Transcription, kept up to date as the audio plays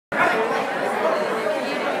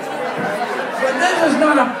is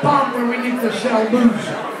not a pub where we need to sell booze.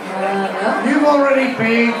 You've already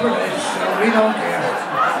paid for this, so we don't care.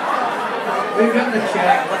 We've got the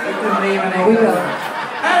check, but we couldn't leave an egg.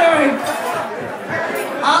 Anyway,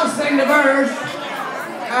 I'll sing the verse,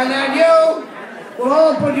 and then you will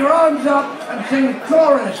all put your arms up and sing the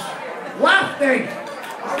chorus. Wafting!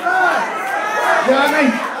 Alright! You know what I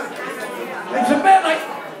mean? It's a bit like,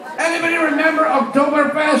 anybody remember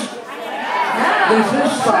Oktoberfest? This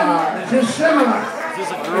is similar.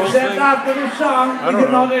 Except after the song, we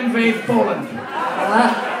did not invade Poland.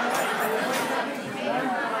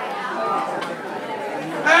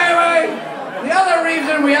 Anyway, the other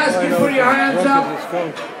reason we ask you to put your hands up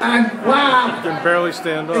and wow, you can barely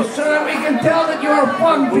stand up, is so that we can tell that you are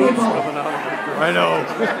fun people. I know.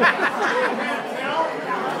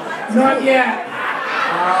 Not yet.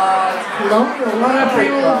 Colonial. A lot of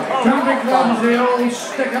people, country clubs, they all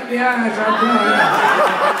stick up the eyes. I'm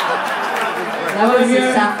telling you.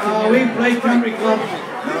 We play country clubs.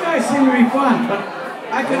 You guys seem to be fun, but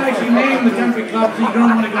I can actually name the country clubs you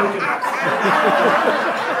don't want to go to.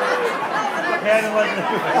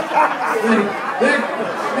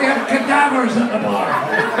 They have cadavers at the bar.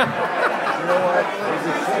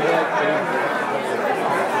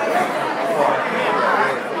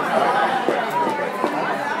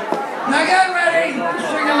 Now get ready to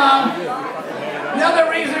sing along. The other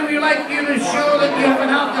reason we like you to show that you have an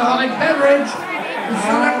alcoholic beverage is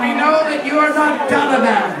so that we know that you are not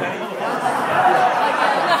Taliban.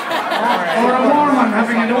 Or a Mormon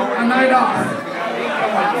having a night off.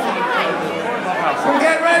 So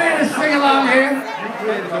get ready to sing along here.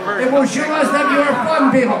 It will show us that you are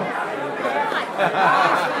fun people.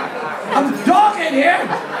 I'm talking here.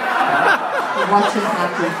 Watching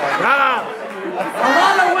happy.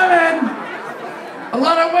 A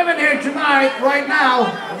lot of women here tonight, right now,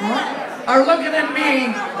 are looking at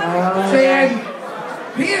me saying,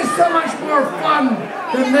 he is so much more fun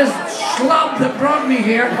than this schlub that brought me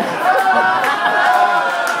here.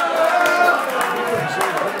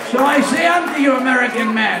 So I say unto you,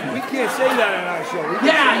 American men. We can't say that on our show.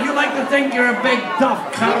 Yeah, you like to think you're a big,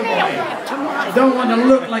 tough cowboy. You don't want to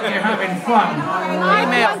look like you're having fun.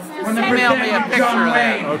 Email me a picture of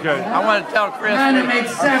that. Okay. I want to tell Chris. Man that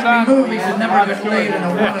made 70 movies and never got laid in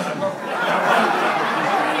a one of them.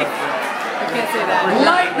 I can't say that.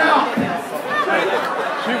 Lighten up!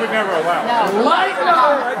 She would never allow. Lighten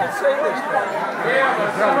up! I can say this stuff.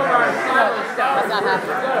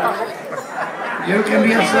 You can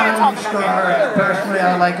be a silent star. Personally,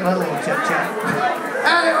 I like a little chit-chat.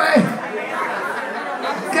 Anyway,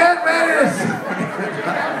 get ready.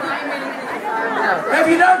 If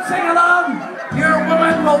you don't sing along, your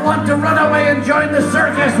woman will want to run away and join the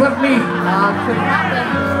circus with me. Could happen.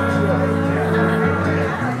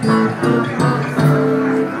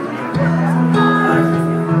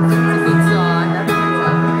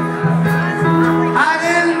 I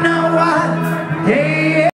didn't know what day